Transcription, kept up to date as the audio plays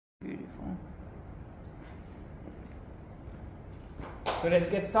So let's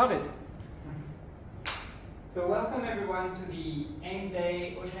get started. So welcome everyone to the AIM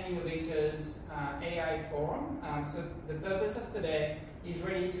Day Ocean Innovators AI Forum. So the purpose of today is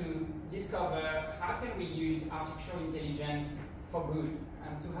really to discover how can we use artificial intelligence for good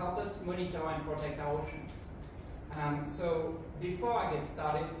to help us monitor and protect our oceans. So before I get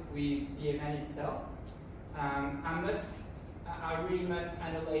started with the event itself, I really must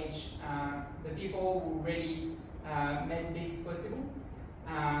acknowledge the people who really made this possible.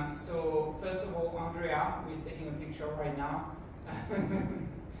 So first of all, Andrea, who is taking a picture right now.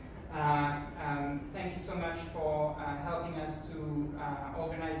 Thank you so much for helping us to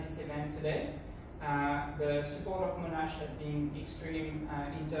organize this event today. The support of Monash has been extreme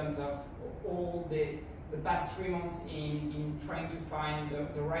in terms of all the past 3 months in trying to find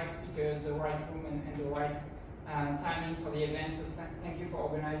the right speakers, the right room, and the right timing for the event. So thank you for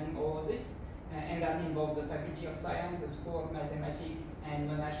organizing all of this. And that involves the Faculty of Science, the School of Mathematics, and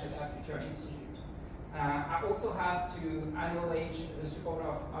Monash Future Institute. I also have to acknowledge the support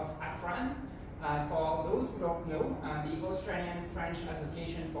of AFRAN. For those who don't know, the Australian-French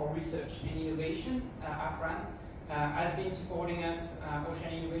Association for Research and Innovation, AFRAN, has been supporting us,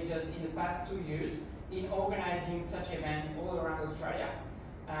 Ocean Innovators, in the past 2 years in organizing such events all around Australia.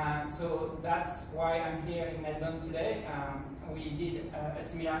 So that's why I'm here in Melbourne today. We did a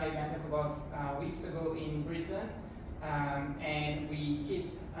similar event a couple of weeks ago in Brisbane, and we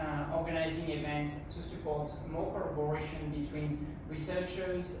keep organizing events to support more collaboration between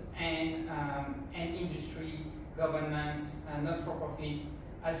researchers and industry, governments, not-for-profits,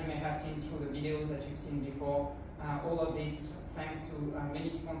 as you may have seen through the videos that you've seen before. All of this thanks to many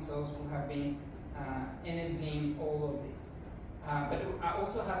sponsors who have been enabling all of this. But I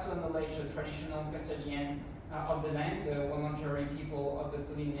also have to acknowledge the traditional custodian of the land, the Wurundjeri people of the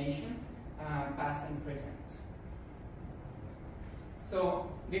Kulin Nation, past and present. So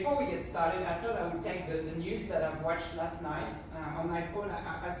before we get started, I thought I would take the news that I've watched last night on my phone.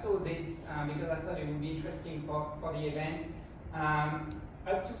 I saw this because I thought it would be interesting for the event.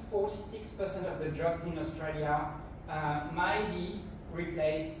 Up to 46% of the jobs in Australia might be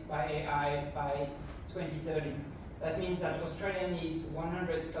replaced by AI by 2030. That means that Australia needs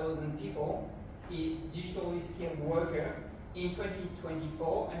 100,000 people, digitally skilled worker, in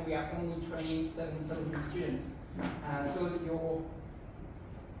 2024, and we are only training 7,000 students.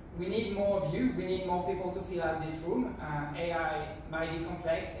 We need more of you, we need more people to fill out this room. AI might be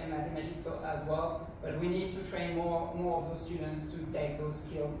complex and mathematics as well, but we need to train more of those students to take those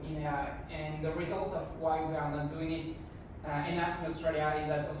skills in AI. And the result of why we are not doing it enough in Australia is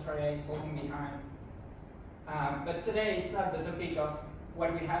that Australia is falling behind. But today it's not the topic of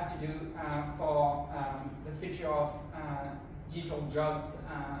what we have to do for the future of digital jobs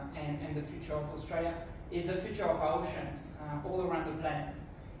and the future of Australia. It's the future of our oceans all around the planet.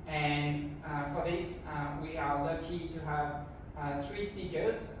 And for this, we are lucky to have 3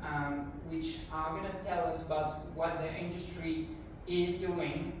 speakers which are going to tell us about what the industry is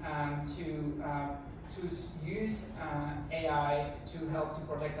doing to use AI to help to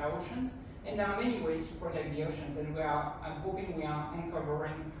protect our oceans. And there are many ways to protect the oceans, and I'm hoping we are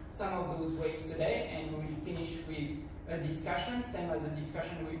uncovering some of those ways today, and we will finish with a discussion, same as a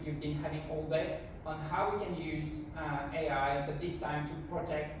discussion you've been having all day, on how we can use AI, but this time to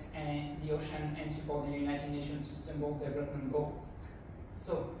protect the ocean and support the United Nations Sustainable Development Goals.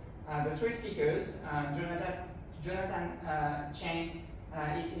 So the 3 speakers, Jonathan Chang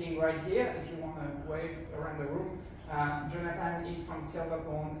is sitting right here, if you want to wave around the room. Jonathan is from Silver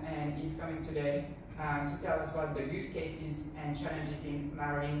Pond and is coming today to tell us about the use cases and challenges in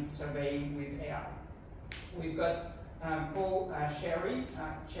marine surveying with AI. We've got Paul Scerri,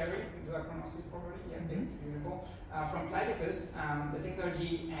 do I pronounce it properly? Yeah, beautiful. From Platypus, the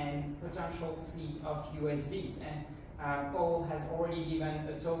technology and potential fleet of USVs. And Paul has already given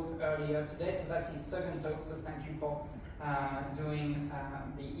a talk earlier today, so that's his second talk, so thank you for doing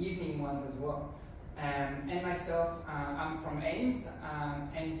the evening ones as well. And myself, I'm from AIMS,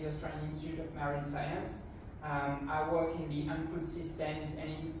 AIMS, the Australian Institute of Marine Science. I work in the input systems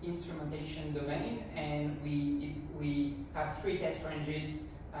and instrumentation domain, and we have 3 test ranges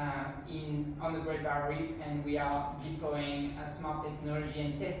on the Great Barrier Reef, and we are deploying a smart technology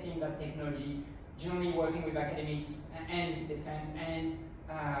and testing that technology, generally working with academics and defense and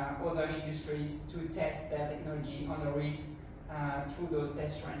other industries to test their technology on the reef through those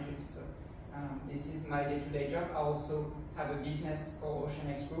test ranges. So, this is my day-to-day job. I also have a business called Ocean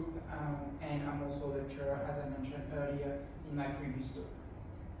X Group, and I'm also a lecturer, as I mentioned earlier in my previous talk.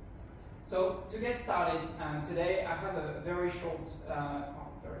 So to get started, today I have a very short,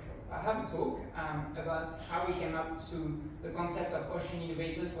 I have have a talk about how we came up to the concept of Ocean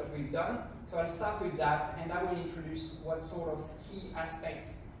Innovators, what we've done. So I'll start with that, and I will introduce what sort of key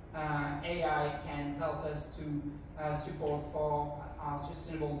aspects AI can help us to support for our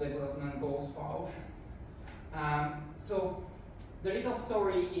sustainable development goals for our oceans. So the little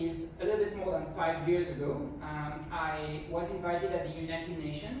story is a little bit more than 5 years ago. I was invited at the United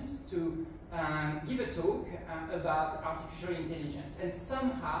Nations to give a talk about artificial intelligence, and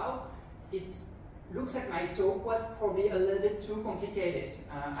somehow it looks like my talk was probably a little bit too complicated.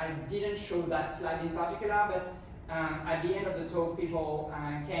 I didn't show that slide in particular, but at the end of the talk, people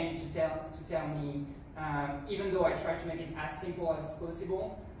came to tell me, even though I tried to make it as simple as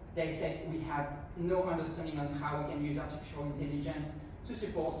possible, they said we have no understanding on how we can use artificial intelligence to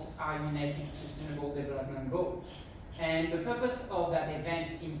support our United Sustainable Development Goals. And the purpose of that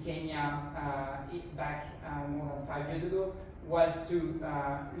event in Kenya back more than 5 years ago was to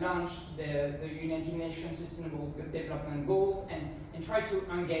launch the United Nations Sustainable Development Goals and try to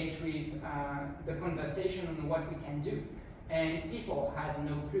engage with the conversation on what we can do. And people had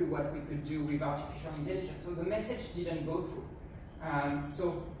no clue what we could do with artificial intelligence, so the message didn't go through.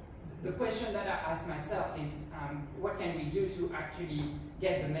 So the question that I asked myself is, what can we do to actually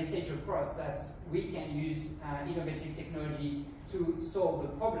get the message across that we can use innovative technology to solve the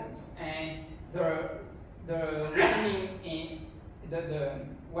problems? And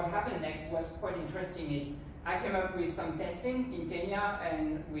what happened next was quite interesting. Is I came up with some testing in Kenya,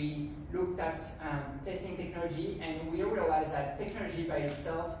 and we looked at testing technology, and we realized that technology by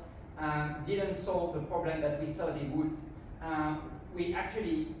itself didn't solve the problem that we thought it would. We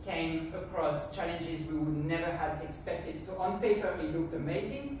actually came across challenges we would never have expected. So on paper, it looked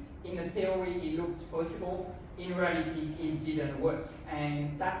amazing. In the theory, it looked possible. In reality, it didn't work.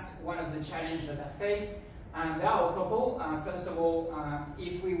 And that's one of the challenges that I faced. There are a couple. First of all,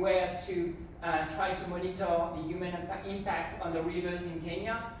 if we were to try to monitor the human impact on the rivers in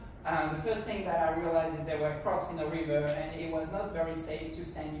Kenya, the first thing that I realized is there were crocs in the river, and it was not very safe to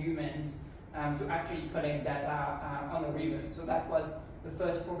send humans to actually collect data on the river. So that was the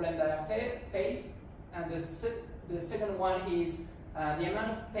first problem that I faced. And the second one is the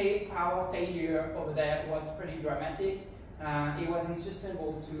amount of power failure over there was pretty dramatic. It was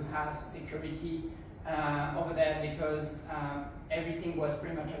unsustainable to have security over there because everything was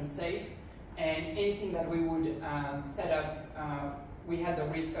pretty much unsafe. And anything that we would set up, we had the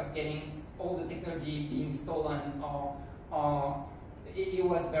risk of getting all the technology being stolen, or it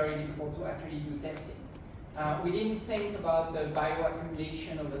was very difficult to actually do testing. We didn't think about the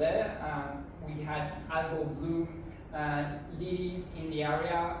bioaccumulation over there. We had algal bloom, lilies in the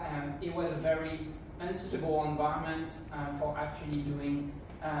area, and it was a very unsuitable environment for actually doing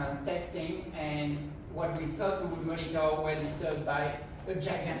testing, and what we thought we would monitor were disturbed by a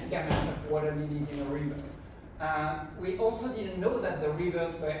gigantic amount of water lilies in the river. We also didn't know that the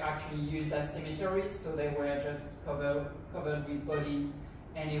rivers were actually used as cemeteries, so they were just covered with bodies,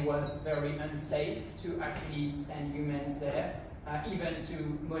 and it was very unsafe to actually send humans there, even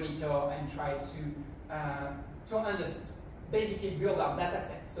to monitor and try to basically build our data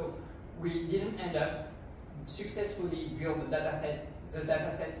sets. So we didn't end up successfully build the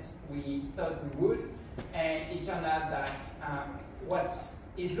data sets we thought we would, and it turned out that what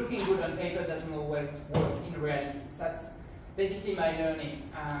is looking good on paper doesn't always work in reality. So that's basically my learning.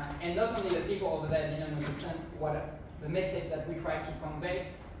 And not only the people over there didn't understand what the message that we tried to convey.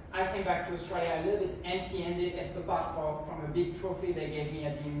 I came back to Australia a little bit empty-handed, apart from a big trophy they gave me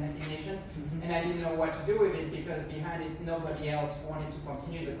at the United Nations, and I didn't know what to do with it because behind it nobody else wanted to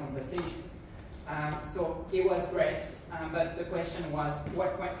continue the conversation. So it was great, but the question was,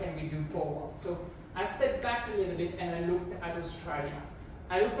 what can we do forward? So I stepped back a little bit and I looked at Australia.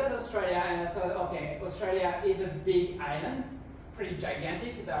 I looked at Australia and I thought, okay, Australia is a big island, pretty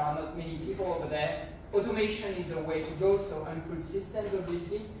gigantic. There are not many people over there. Automation is the way to go, so uncrewed systems,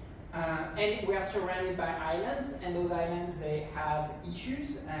 obviously. And we are surrounded by islands, and those islands, they have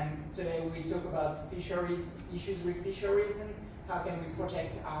issues. And today we talk about fisheries, issues with fisheries, and how can we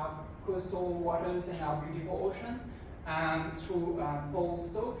protect our coastal waters and our beautiful ocean through Paul's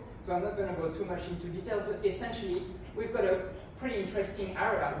talk. So I'm not going to go too much into details, but essentially, we've got a pretty interesting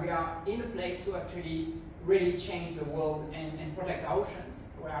area. We are in a place to actually really change the world and protect our oceans.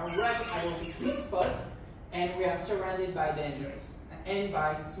 We are right at a sweet spot, and we are surrounded by dangers and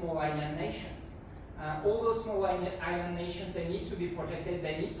by small island nations. All those small island nations, they need to be protected,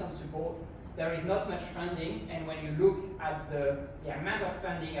 they need some support. There is not much funding, and when you look at the amount of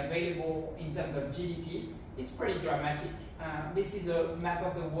funding available in terms of GDP, it's pretty dramatic. This is a map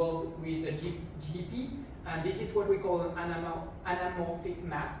of the world with the GDP, and this is what we call an anamorphic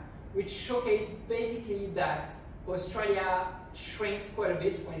map. which showcase basically that Australia shrinks quite a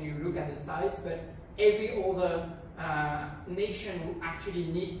bit when you look at the size, but every other nation who actually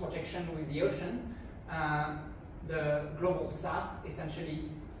need protection with the ocean, the global south essentially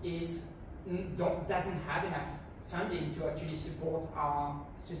doesn't have enough funding to actually support our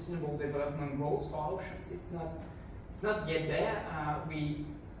sustainable development goals for oceans. It's not yet there.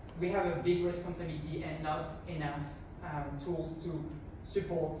 We have a big responsibility and not enough tools to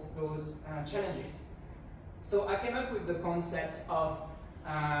support those challenges. So I came up with the concept of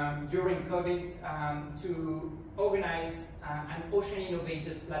during COVID to organize an Ocean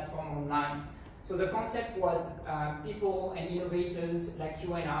Innovators platform online. So the concept was people and innovators like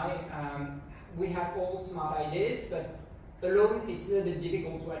you and I, we have all smart ideas, but alone it's a little bit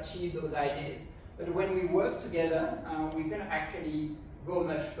difficult to achieve those ideas. But when we work together, we can actually go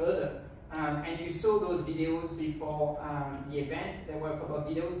much further. And you saw those videos before the event. There were a couple of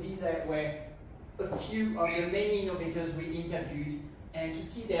videos. These were a few of the many innovators we interviewed, and to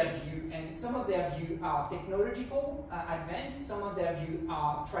see their view. And some of their view are technological advanced, some of their view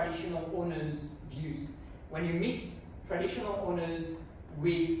are traditional owners' views. When you mix traditional owners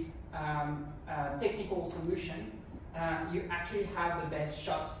with technical solution, you actually have the best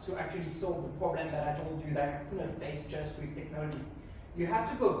shot to actually solve the problem that I told you that I couldn't face just with technology. You have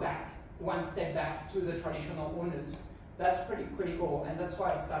to go back, one step back to the traditional owners. That's pretty critical, and that's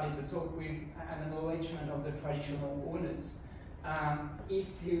why I started the talk with an acknowledgement of the traditional owners. If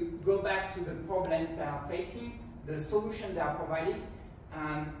you go back to the problems they are facing, the solution they are providing,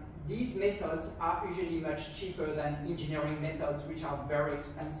 these methods are usually much cheaper than engineering methods, which are very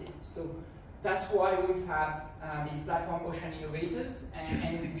expensive. So that's why we have this platform, Ocean Innovators,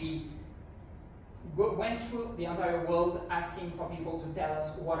 and we went through the entire world asking for people to tell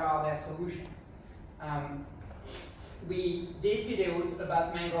us what are their solutions. We did videos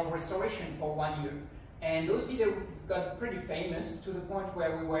about mangrove restoration for 1 year, and those videos got pretty famous to the point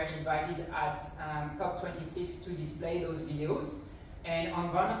where we were invited at COP26 to display those videos, and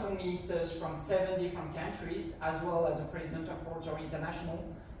environmental ministers from 7 different countries, as well as the president of Rotary International,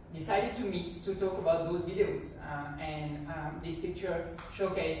 decided to meet to talk about those videos. This picture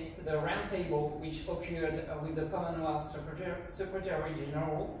showcased the roundtable which occurred with the Commonwealth Secretary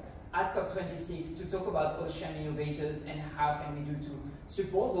General at COP26 to talk about ocean innovators and how can we do to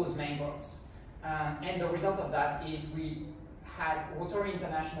support those mangroves. And the result of that is we had Rotary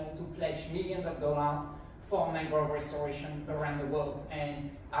International to pledge millions of dollars for mangrove restoration around the world.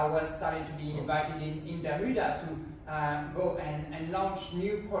 And I was starting to be invited in Bermuda to go and launch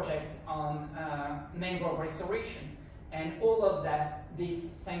new projects on mangrove restoration. And all of that, this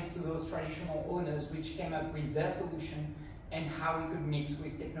thanks to those traditional owners which came up with their solution and how we could mix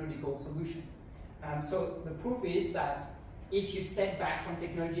with technological solution. So the proof is that if you step back from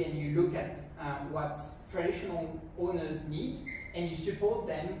technology and you look at what traditional owners need and you support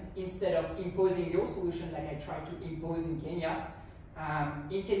them instead of imposing your solution like I tried to impose in Kenya.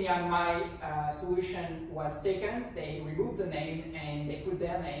 In Kenya, my solution was taken, they removed the name and they put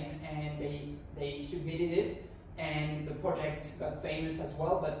their name and they submitted it, and the project got famous as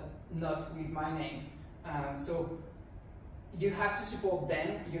well, but not with my name. So you have to support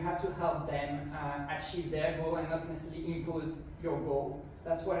them, you have to help them achieve their goal and not necessarily impose your goal.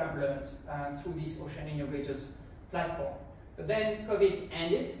 That's what I've learned through this Ocean Innovators platform. But then COVID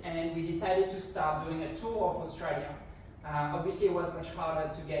ended and we decided to start doing a tour of Australia. Obviously it was much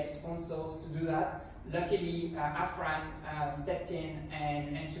harder to get sponsors to do that. Luckily, Afran stepped in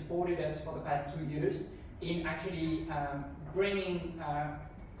and supported us for the past 2 years in actually bringing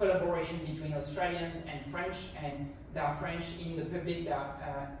collaboration between Australians and French, and there are French in the public, there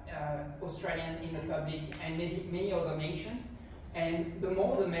are Australian in the public, and many other nations. And the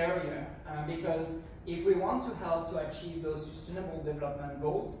more the merrier, because if we want to help to achieve those sustainable development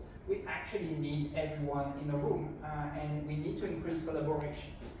goals, we actually need everyone in the room, and we need to increase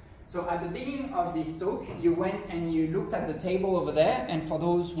collaboration. So at the beginning of this talk, you went and you looked at the table over there, and for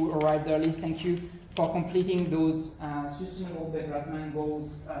those who arrived early, thank you for completing those sustainable development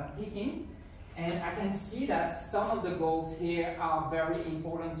goals picking. And I can see that some of the goals here are very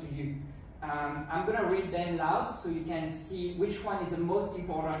important to you. I'm going to read them loud so you can see which one is the most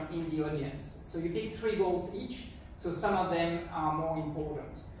important in the audience. So you pick 3 goals each, so some of them are more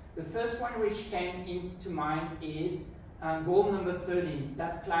important. The first one which came into mind is goal number 13,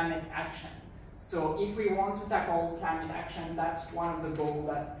 that's climate action. So if we want to tackle climate action, that's one of the goals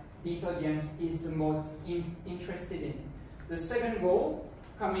that this audience is the most interested in. The second goal,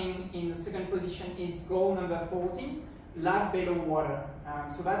 coming in the second position, is goal number 14, life below water.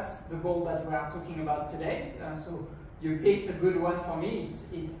 So that's the goal that we are talking about today. So you picked a good one for me.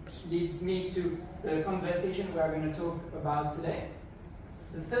 It leads me to the conversation we are going to talk about today.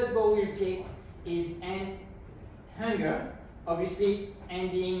 The third goal you picked is end hunger. Obviously,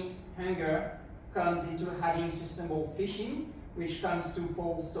 ending hunger comes into having sustainable fishing, which comes to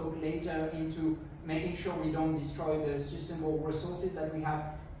Paul's talk later into making sure we don't destroy the sustainable resources that we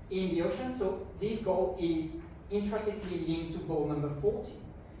have in the ocean. So this goal is intrinsically linked to goal number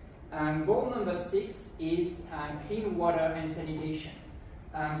 14. Goal number 6 is clean water and sanitation.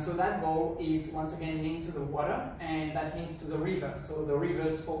 So that goal is once again linked to the water, and that links to the river. So the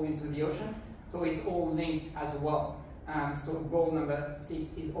rivers fall into the ocean, so it's all linked as well. So goal number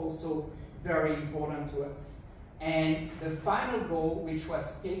 6 is also very important to us. And the final goal, which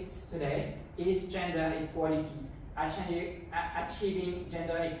was picked today, is gender equality. Achieving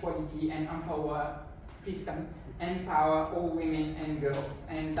gender equality and empower all women and girls.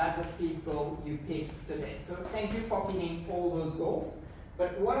 And that's the 5th goal you picked today. So thank you for picking all those goals.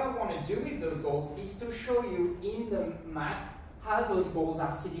 But what I want to do with those goals is to show you in the map how those goals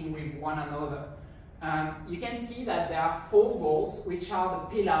are sitting with one another. You can see that there are 4 goals which are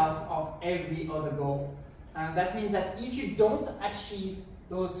the pillars of every other goal. That means that if you don't achieve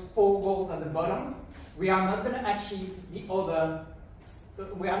those 4 goals at the bottom, we are not going to achieve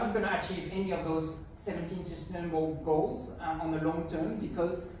any of those 17 sustainable goals on the long term,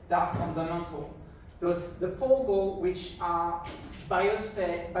 because they are fundamental. The 4 goals which are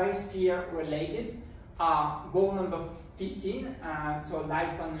biosphere related are goal number 15, so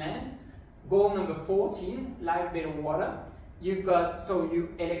life on land. Goal number 14, life better water. So you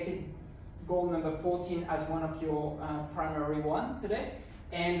elected goal number 14 as one of your primary one today.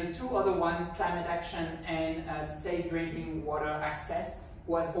 And the 2 other ones, climate action and safe drinking water access,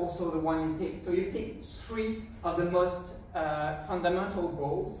 was also the one you picked. So you picked 3 of the most fundamental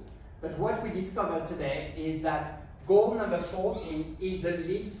goals. But what we discovered today is that goal number 14 is the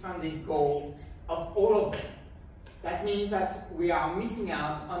least funded goal of all of them. That means that we are missing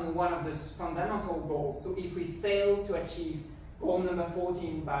out on one of the fundamental goals. So if we fail to achieve goal number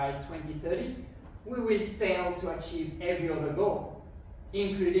 14 by 2030, we will fail to achieve every other goal,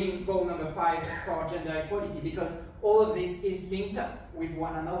 including goal number 5 for gender equality, because all of this is linked up with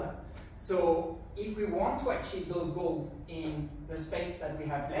one another. So if we want to achieve those goals in the space that we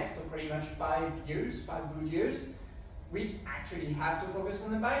have left, so pretty much 5 good years, we actually have to focus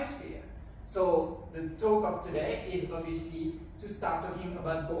on the biosphere. So the talk of today is obviously to start talking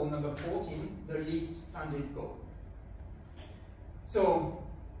about goal number 14, the least funded goal. So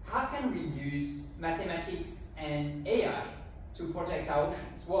how can we use mathematics and AI to protect our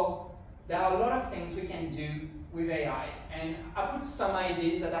oceans? Well, there are a lot of things we can do with AI, and I put some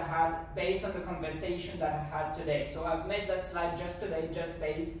ideas that I had based on the conversation that I had today. So I've made that slide just today, just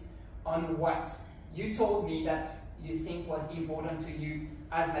based on what you told me that you think was important to you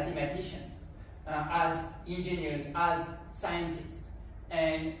as mathematicians, as engineers, as scientists.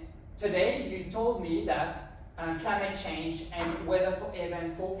 And today you told me that climate change and weather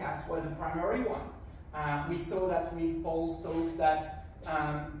event forecast was a primary one. We saw that with Paul's talk that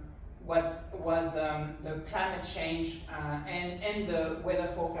what was the climate change and the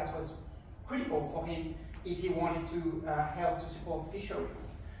weather forecast was critical for him if he wanted to help to support fisheries.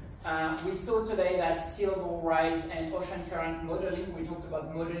 We saw today that sea level rise and ocean current modeling. We talked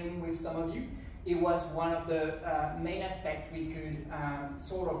about modeling with some of you. It was one of the main aspects we could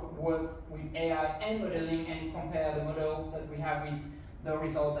sort of work with AI and modeling and compare the models that we have with the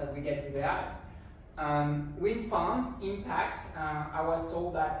result that we get with AI. Wind farms impact. I was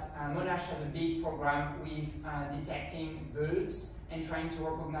told that Monash has a big program with detecting birds and trying to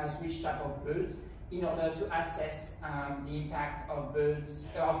recognize which type of birds in order to assess the impact of birds,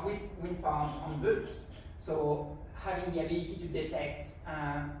 of wind farms on birds. So having the ability to detect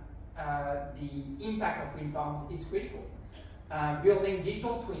the impact of wind farms is critical. Building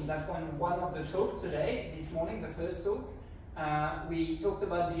digital twins, that's one of the talks today, this morning, the first talk. We talked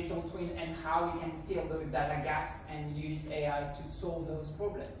about digital twin and how we can fill the data gaps and use AI to solve those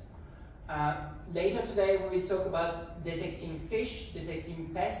problems. Later today we will talk about detecting fish, detecting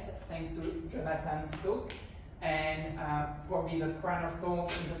pests, thanks to Jonathan's talk. And probably the crown of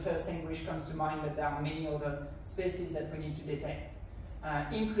thorns is the first thing which comes to mind, that there are many other species that we need to detect,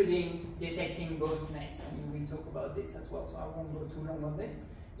 including detecting ghost nets, and we will talk about this as well, so I won't go too long on this.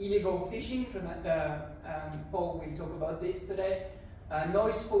 Illegal fishing, Paul will talk about this today.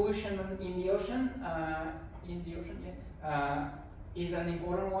 Noise pollution in the ocean, is an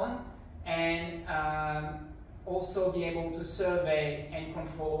important one, and also be able to survey and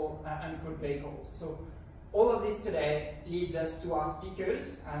control uncrewed vehicles. So all of this today leads us to our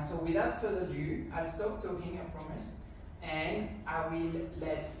speakers. So without further ado, I'll stop talking, I promise, and I will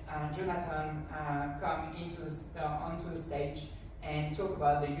let Jonathan come onto the stage and talk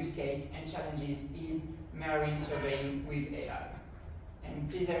about the use case and challenges in marine surveying with AI. And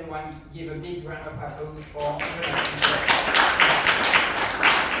please everyone give a big round of applause for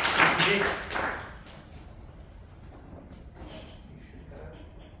Vic.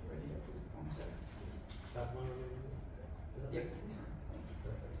 Yep.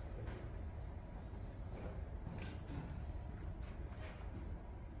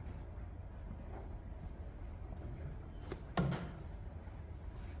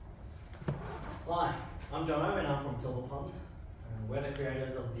 Hi, I'm Jono and I'm from Silver Pond. We're the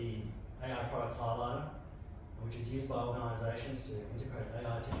creators of the AI product highlighter, which is used by organisations to integrate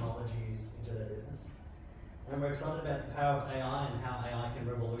AI technologies into their business. And we're excited about the power of AI and how AI can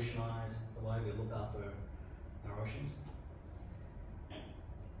revolutionise the way we look after our oceans.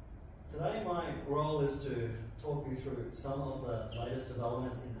 Today my role is to talk you through some of the latest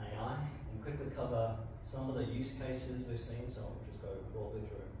developments in AI and quickly cover some of the use cases we've seen, so I'll just go broadly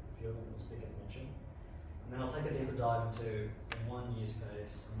through a few of them as Vic had mentioned. And then I'll take a deeper dive into one use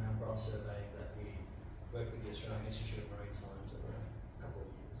case, an Embark survey that we worked with the Australian Institute of Marine Science over a couple of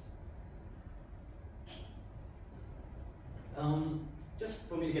years. Just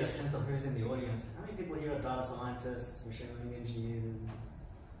for me to get a sense of who's in the audience, how many people here are data scientists, machine learning engineers,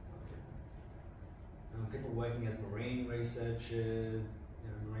 people working as marine researchers,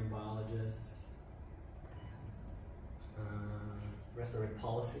 marine biologists, rest are in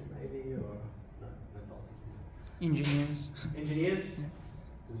policy maybe, or no policy. Engineers. Engineers?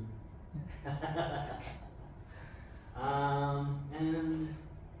 Yeah. And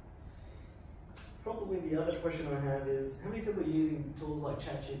probably the other question I have is, how many people are using tools like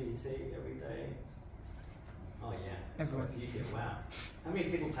ChatGPT every day? Oh yeah, everyone. So if you get, wow. How many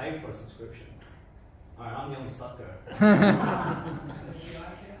people pay for a subscription? Alright, I'm the only sucker.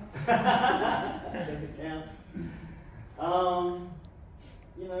 Yes, it counts.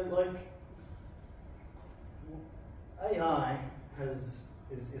 AI is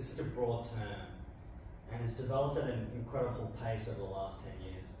such a broad term, and it's developed at an incredible pace over the last 10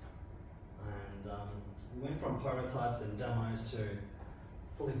 years. And we went from prototypes and demos to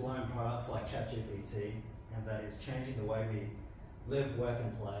fully blown products like ChatGPT, and that is changing the way we live, work,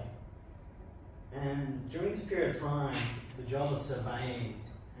 and play. And during this period of time, the job of surveying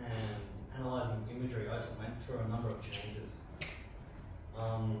and analysing imagery also went through a number of changes.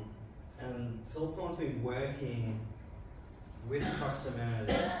 And Silverpond's been working with customers,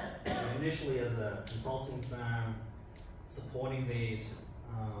 initially as a consulting firm, supporting these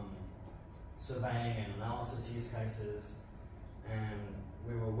surveying and analysis use cases, and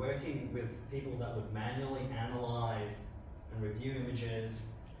we were working with people that would manually analyse and review images,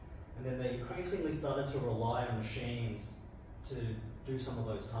 and then they increasingly started to rely on machines to do some of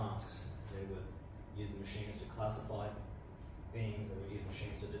those tasks. They would use the machines to classify things, they would use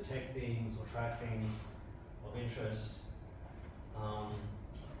machines to detect things or track things of interest.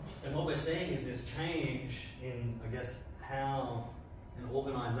 And what we're seeing is this change in, I guess, how an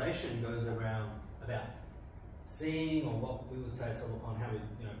organisation goes about seeing, or what we would say at Silverpond, how we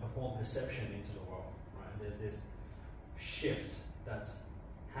perform perception into the world. Right? There's this shift that's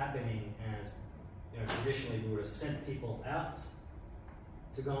happening as traditionally we would have sent people out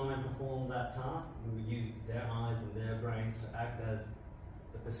to go and perform that task. We would use their eyes and their brains to act as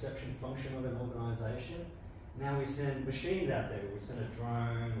the perception function of an organisation. Now we send machines out there. We send a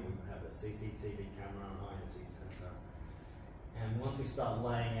drone, we have a CCTV camera, an IoT sensor. And once we start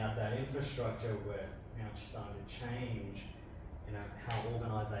laying out that infrastructure, we're now starting to change how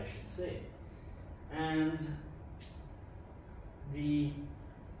organisations see. And the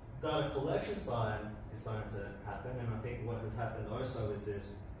data collection side is starting to happen, and I think what has happened also is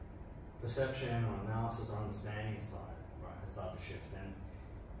this perception or analysis or understanding side, right, has started to shift. And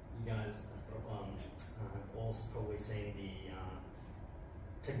you guys have also probably seen the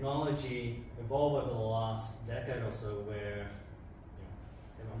technology evolve over the last decade or so, where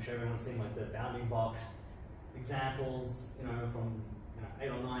I'm sure everyone's seen like the bounding box examples, from 8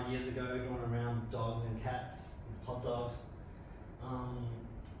 or 9 years ago, drawn around dogs and cats, and hot dogs.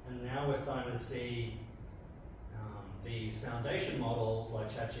 And now we're starting to see these foundation models like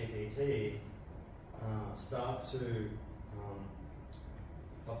ChatGPT start to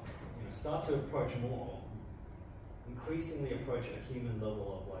approach more, increasingly approach a human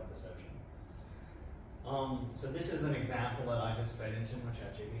level of perception. So this is an example that I just fed into my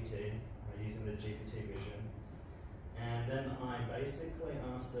ChatGPT using the GPT vision. And then I basically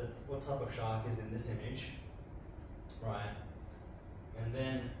asked it what type of shark is in this image, right? And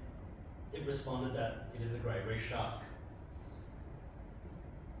then it responded that it is a grey reef shark.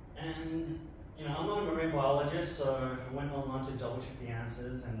 And you know, I'm not a marine biologist, so I went online to double check the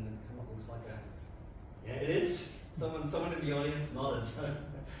answers, and it kind of looks like a, yeah, it is. Someone in the audience nodded. So,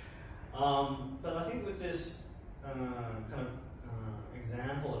 but I think with this kind of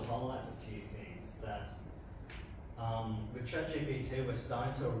example, it highlights a few things that with ChatGPT, we're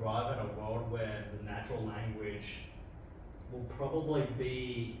starting to arrive at a world where the natural language will probably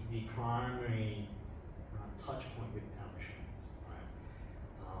be the primary touch point with our machines, right?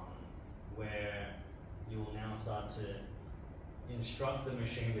 Where you will now start to instruct the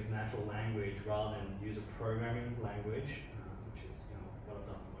machine with natural language rather than use a programming language, which is what I've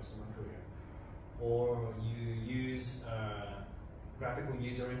done for most of my career. Or you use a graphical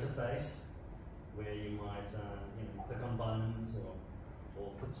user interface where you might click on buttons or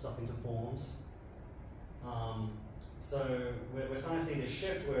put stuff into forms. So we're starting to see this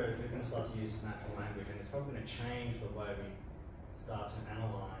shift where we're going to start to use natural language, and it's probably going to change the way we start to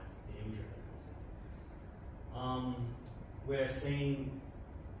analyze the imagery that comes in. We're seeing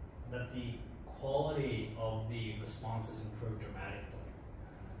that the quality of the responses improved dramatically.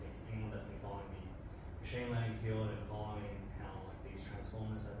 I think anyone that's been following the machine learning field and following how these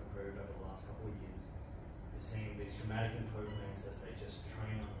transformers have improved over the last couple of years is seeing these dramatic improvements as they just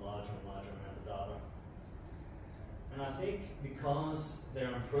train on larger and larger amounts of data. And I think because they're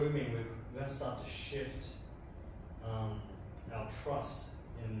improving, we're going to start to shift our trust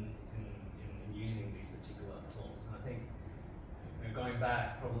in using these particular tools. And I think going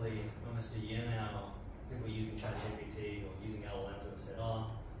back probably almost a year now, people are using ChatGPT or using LLMs and said, oh,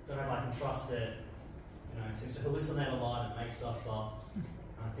 don't know if I can trust it. It seems to hallucinate a lot and make stuff up. And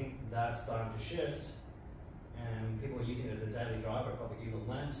I think that's starting to shift. And people are using it as a daily driver, probably either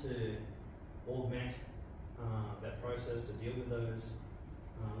learn to augment that process to deal with those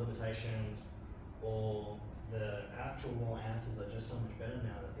limitations, or the actual raw answers are just so much better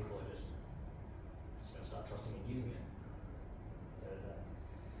now that people are just going to start trusting and using it day to day.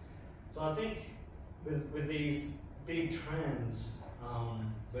 So I think with these big trends,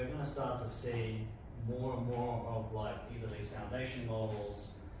 we're going to start to see more and more of either these foundation models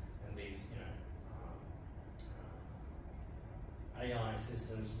and these AI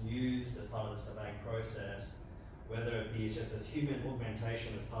systems used as part of the surveying process, whether it be just as human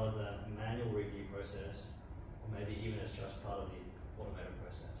augmentation as part of the manual review process, or maybe even as just part of the automated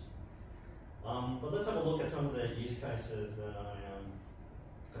process. But let's have a look at some of the use cases that I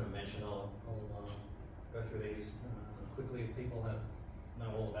kind of mentioned. I'll go through these quickly if people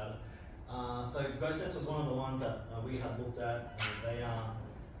know all about it. So ghost nets was one of the ones that we had looked at. They are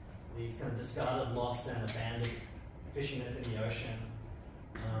these kind of discarded, lost and abandoned fishing nets in the ocean.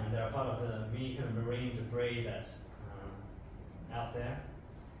 They're a part of the many kind of marine debris that's out there,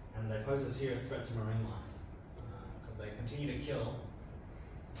 and they pose a serious threat to marine life because they continue to kill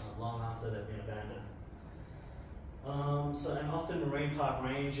long after they've been abandoned. And often marine park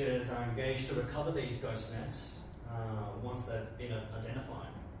rangers are engaged to recover these ghost nets once they've been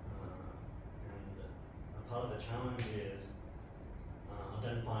identified. And part of the challenge is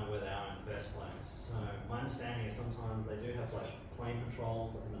identifying where they are in the first place. So my understanding is sometimes they do have plane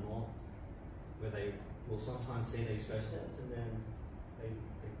patrols up in the north where they will sometimes see these ghost nets, and then they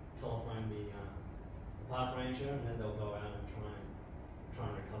telephone the park ranger, and then they'll go out and try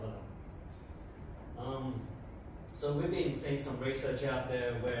and recover them. So we've been seeing some research out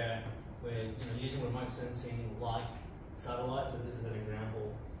there where we're using remote sensing like satellites. So this is an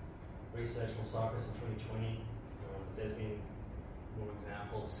example, research from Cyprus in 2020. There's been more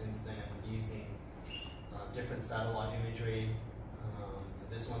examples since then using different satellite imagery. So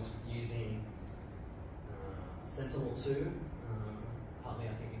this one's using Sentinel-2, partly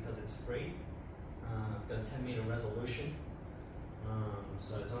I think because it's free. It's got a 10-meter resolution,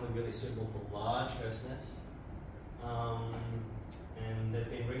 so it's only really suitable for large ghost nets. And there's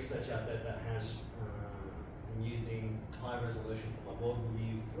been research out there that has been using high resolution from World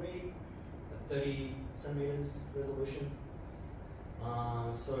Review 3, at 30 centimeters resolution.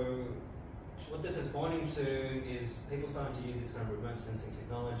 So what this is pointing to is people starting to use this kind of remote sensing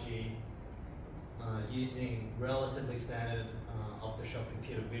technology, using relatively standard off-the-shelf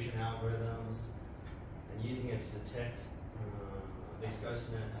computer vision algorithms, and using it to detect these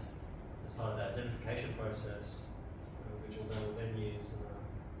ghost nets as part of the identification process, which they will then use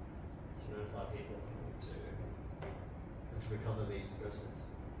to notify people to recover these ghost nets.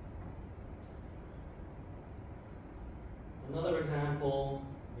 Another example,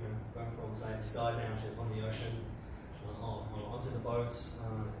 going from say the sky down to on the ocean, onto the boats,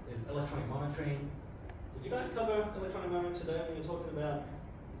 is electronic monitoring. Did you guys cover electronic monitoring today when you were talking about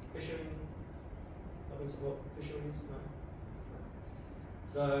fishing? Fisheries? No?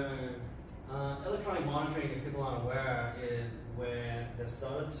 So electronic monitoring, if people aren't aware, is where they've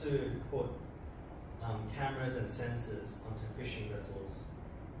started to put cameras and sensors onto fishing vessels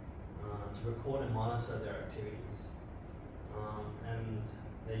to record and monitor their activities. And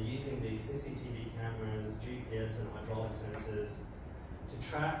they're using these CCTV cameras, GPS and hydraulic sensors to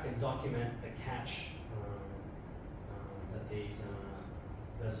track and document the catch that these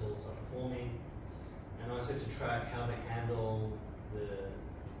vessels are performing, and also to track how they handle the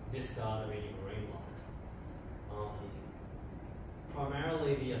discard of any marine life.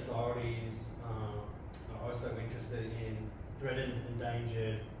 Primarily the authorities are also interested in threatened,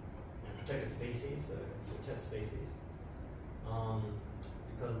 endangered and protected species, so TEP species,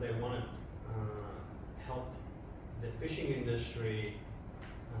 because they want to help the fishing industry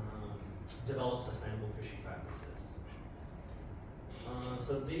develop sustainable fishing practices.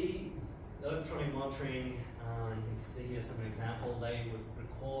 So the electronic monitoring, you can see here some example, they would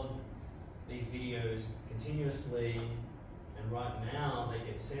record these videos continuously, and right now they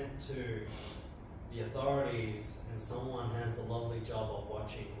get sent to the authorities, and someone has the lovely job of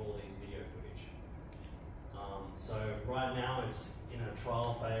watching all these video footage. So right now it's in a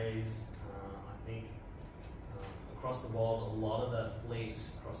trial phase. I think across the world, a lot of the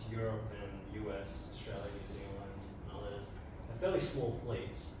fleets across Europe and US, Australia, New Zealand, and others are fairly small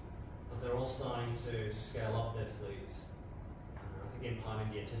fleets, but they're all starting to scale up their fleets. I think in part in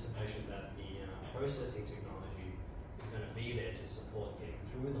the anticipation that the processing technology is going to be there to support getting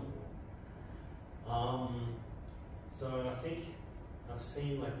through them all. So I think I've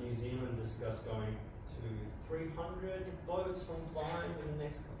seen like New Zealand discuss going to 300 boats from 5 in the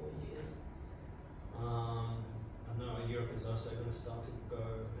next couple of years. I know Europe is also going to start to go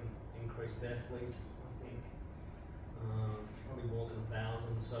and increase their fleet, I think. Probably more than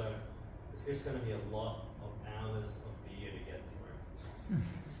 1,000, so it's just going to be a lot of hours of video to get through.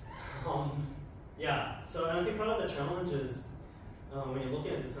 Yeah, so I think part of the challenge is when you're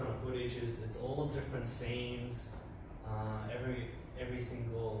looking at this kind of footage is it's all of different scenes. Every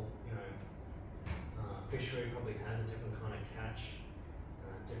single fishery probably has a different kind of catch,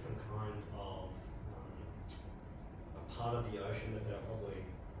 different kind of a part of the ocean that they're probably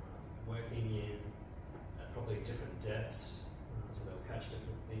working in at probably different depths, so they'll catch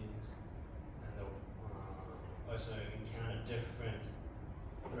different things, and they'll also encounter different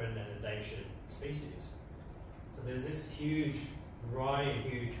threatened and endangered species. So there's this huge variety,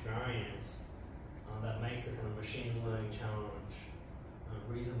 huge variance that makes the kind of machine learning challenge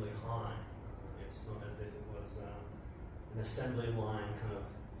reasonably high. It's not as if it was an assembly line kind of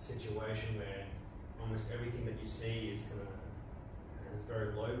situation where almost everything that you see is has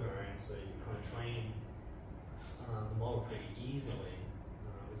very low variance, so you can kind of train the model pretty easily.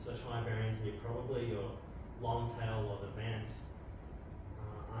 With such high variance, and your long tail of events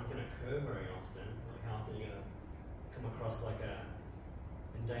aren't going to occur very often. Like how often are you going to come across like a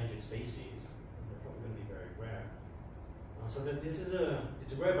endangered species? They're probably going to be very rare. So that this is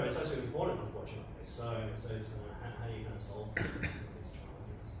it's rare, but it's also important, unfortunately. So it's how do you kind of solve these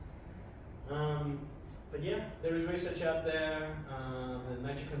challenges? But yeah, there is research out there. The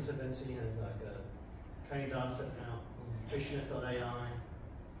Nature Conservancy has like a training data set out on fishnet.ai.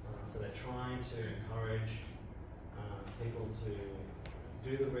 So they're trying to encourage people to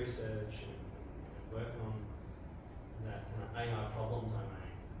do the research and work on that kind of AI problem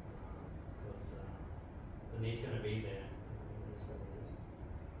domain, because the need's going to be there.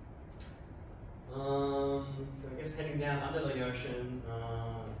 So I guess heading down under the ocean,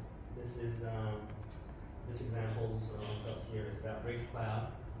 this example's I've got here is about reef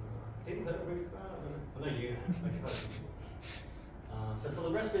cloud. People heard of reef cloud? I know you have. So for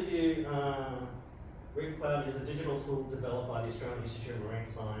the rest of you, reef cloud is a digital tool developed by the Australian Institute of Marine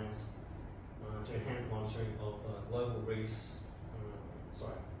Science to enhance the monitoring of global reefs.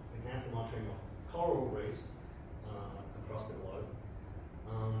 Enhance the monitoring of coral reefs across the globe.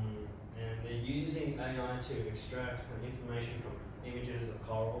 And they're using AI to extract information from images of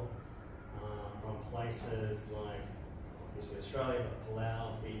coral from places like, obviously Australia, but Palau,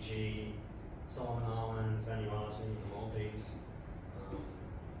 Fiji, Solomon Islands, Vanuatu, and the Maldives.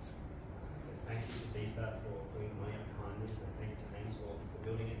 Thank you to DFAT for putting the money up behind this, and thank you to Ainsworth for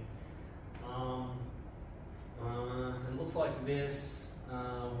building it. It looks like this,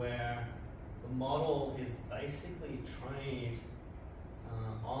 where the model is basically trained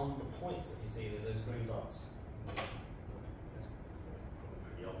on the points that you see there, those green dots. That's probably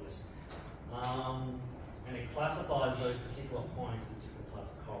pretty obvious. And it classifies those particular points as different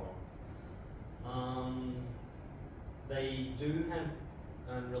types of coral. They do have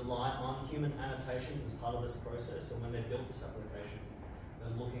and rely on human annotations as part of this process, so when they built this application,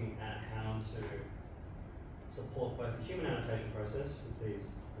 they're looking at how to support both the human annotation process with these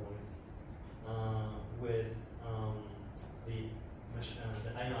points, with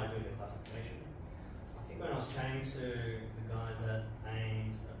the AI doing the classification. I think when I was chatting to the guys at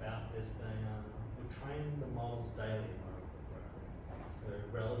Ames about this, they would train the models daily, if I remember correctly, so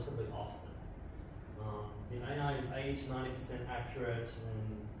relatively often. The AI is 80 to 90% accurate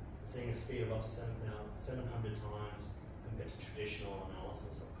and seeing a speed of up to 700 times compared to traditional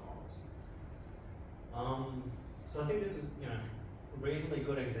analysis of columns. So I think this is, a reasonably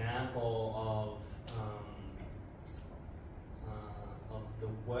good example of the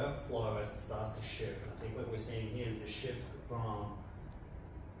workflow as it starts to shift. I think what we're seeing here is the shift from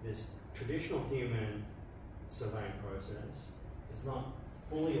this traditional human surveying process. It's not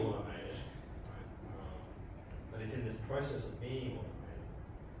fully automated, right? But it's in this process of being automated.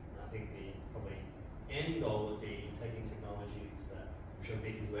 And I think the probably end goal would be taking technologies that I'm sure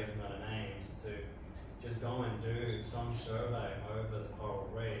Vic is working on at Ames to just go and do some survey over the coral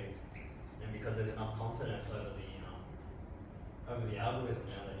reef, and because there's enough confidence over the algorithm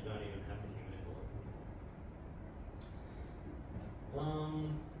now that you don't even have the human input.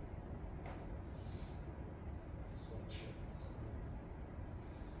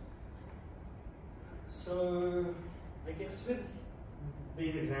 So I guess with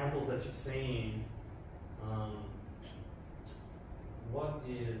these examples that you've seen, what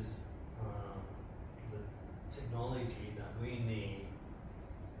is the technology that we need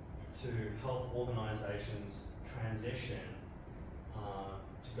to help organizations transition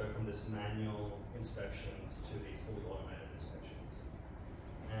to go from this manual inspections to these fully automated inspections?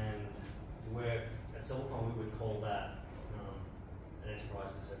 And where at Silicon we would call that an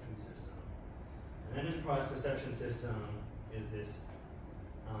enterprise perception system. An enterprise perception system is this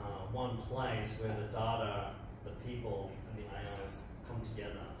one place where the data, the people, and the AIs come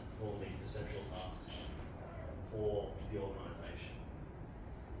together to form these perceptual tasks for the organization.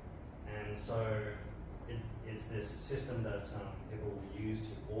 And so it's this system that people will use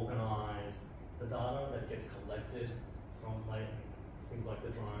to organize the data that gets collected from things like the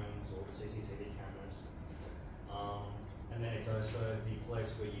drones or the CCTV cameras. And then it's also the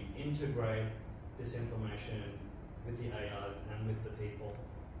place where you integrate this information with the AIs and with the people.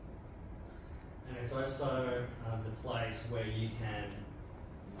 And it's also the place where you can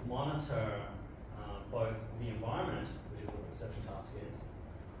monitor both the environment, which is what the perception task is,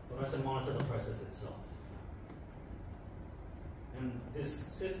 but also monitor the process itself. And this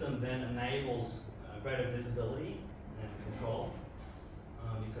system then enables greater visibility and control,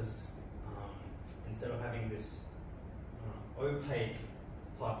 because instead of having this opaque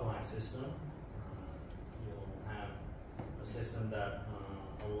pipeline system, you'll have a system that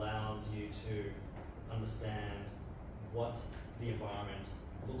allows you to understand what the environment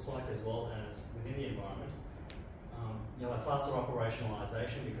looks like as well as within the environment. You'll have faster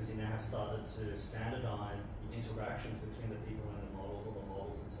operationalization because you now have started to standardize the interactions between the people and the models, or the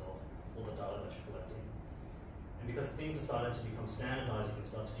models itself, or the data that you're collecting. And because things are starting to become standardized, you can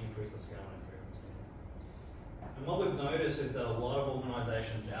start to increase the scale and frequency. And what we've noticed is that a lot of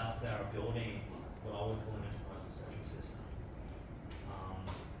organizations out there are building what I would call an enterprise perception system.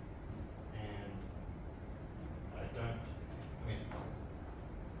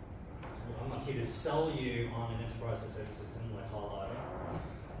 I'm not here to sell you on an enterprise perception system like highlighting,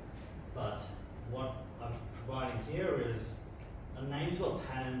 but what I'm providing here is a name to a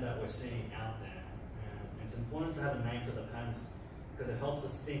pattern that we're seeing out there. And it's important to have a name to the patterns because it helps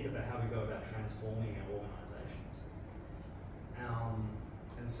us think about how we go about transforming our organizations.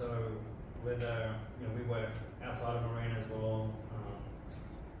 And so whether we work outside of marine as well,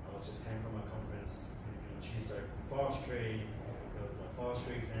 I just came from a conference on Tuesday from forestry. There was like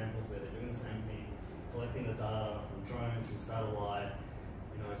forestry examples where they're doing the same thing, collecting the data from drones, from satellite,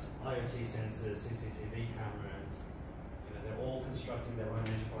 it's IoT sensors, CCTV cameras. They're all constructing their own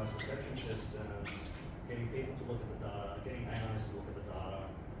enterprise perception systems, getting people to look at the data, getting AIs to look at the data,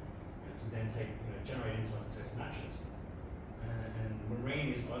 to then generate insights and take some actions. And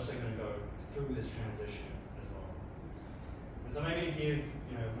marine is also going to go through this transition as well. And so maybe to give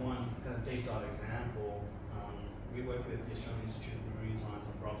one kind of deep dive example, we work with the Australian Institute of Marine Science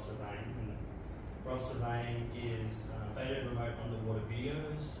on broad surveying. And broad surveying is beta remote underwater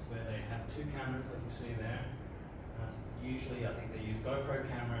videos where they have two cameras like you see there. Usually I think they use GoPro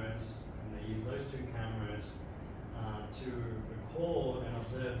cameras, and they use those two cameras to record and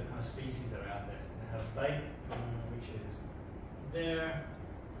observe the kind of species that are out there. They have bait, which is there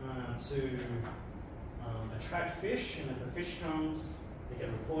to attract fish, and as the fish comes, they get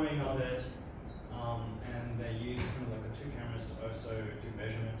recording of it, and they use kind of like the 2 cameras to also do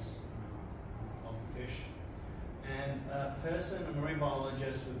measurements of the fish. And a person, a marine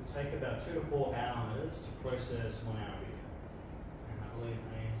biologist, would take about 2 to 4 hours to process 1 hour video. And I believe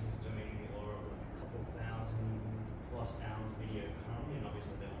AIMS is doing the order of like a couple thousand plus hours video currently, and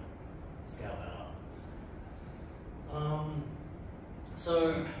obviously they want to scale that up.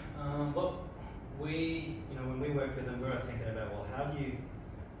 What we, when we work with them, we're thinking about, well, how do you,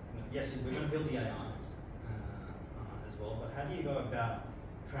 yes, we're going to build the AIs as well, but how do you go about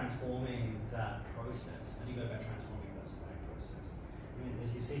transforming that process? How do you go about transforming that surveying process? I mean,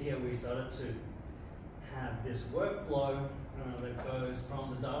 as you see here, we started to have this workflow that goes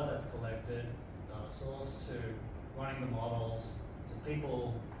from the data that's collected, data source, to running the models, to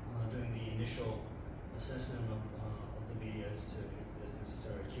people doing the initial assessment of the videos, to if there's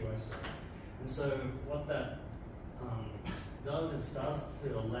necessary QA stuff. And so what that does is starts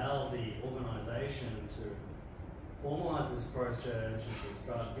to allow the organisation to formalise this process and to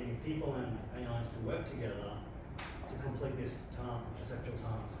start getting people and AIs to work together to complete this actual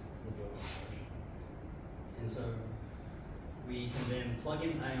task for the organisation. And so we can then plug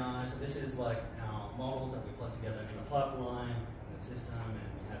in AI. So this is like our models that we plug together in a pipeline, in a system, and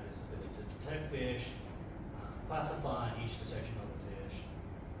we have this ability to detect fish, classify each detection of the fish,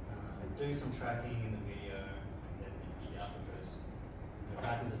 do some tracking in the video, and then the output goes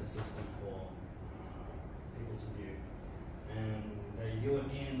back into the system for people to view. And they view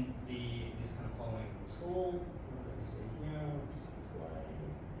it in this kind of following tool. Let me see here, just play.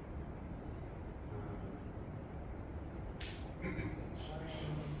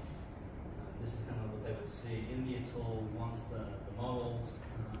 This is kind of what they would see in the tool once the models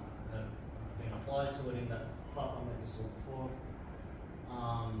have been applied to it in that pipeline that you saw before.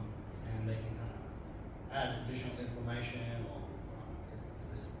 And they can kind of add additional information, or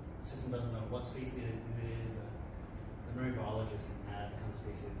if the system doesn't know what species it is, the marine biologist can add the kind of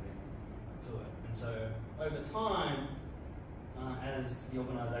species to it. And so over time, as the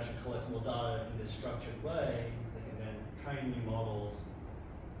organisation collects more data in this structured way, they can then train new models,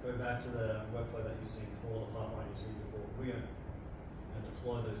 go back to the workflow that you've seen before, the pipeline you've seen before,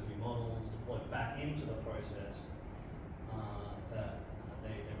 deploy those new models, deploy back into the process that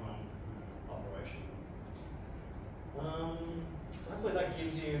they run operationally. So hopefully that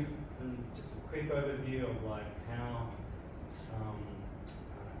gives you just a quick overview of like how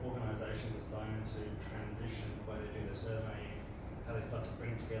organisations are starting to transition the way they do their surveying, how they start to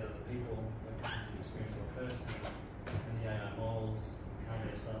bring together the people, like this is the experience of a person, and the AI models, how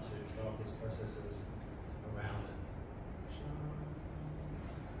they start to develop these processes around it.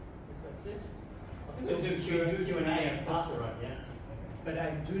 I guess that's it. I think we'll do Q&A after, right? Yeah. But I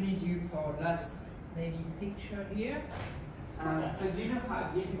do need you for last maybe picture here. So do you know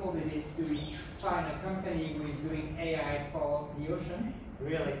how difficult it is to find a company who is doing AI for the ocean?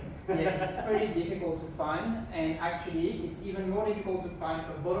 Really? Yeah, it's pretty difficult to find, and actually it's even more difficult to find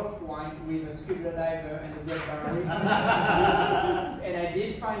a bottle of wine with a scuba diver and a red barrel. And I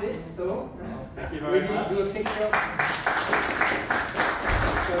did find it, so thank you very much. Do a picture.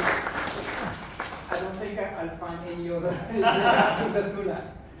 So, I don't think I'll find any other the two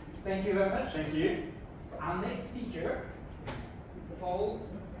last. Thank you very much. Thank you. Our next speaker, Paul.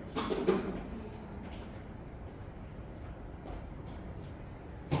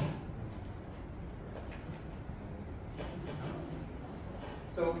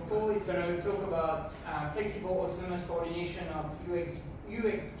 So Paul is going to talk about flexible autonomous coordination of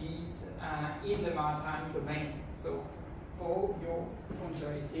UXVs in the maritime domain. So Paul, your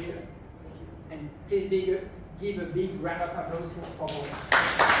pointer is here. And please give a big round of applause for Paul.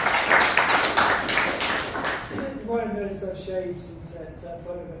 You might have noticed I've shaved since that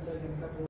photo got taken a couple of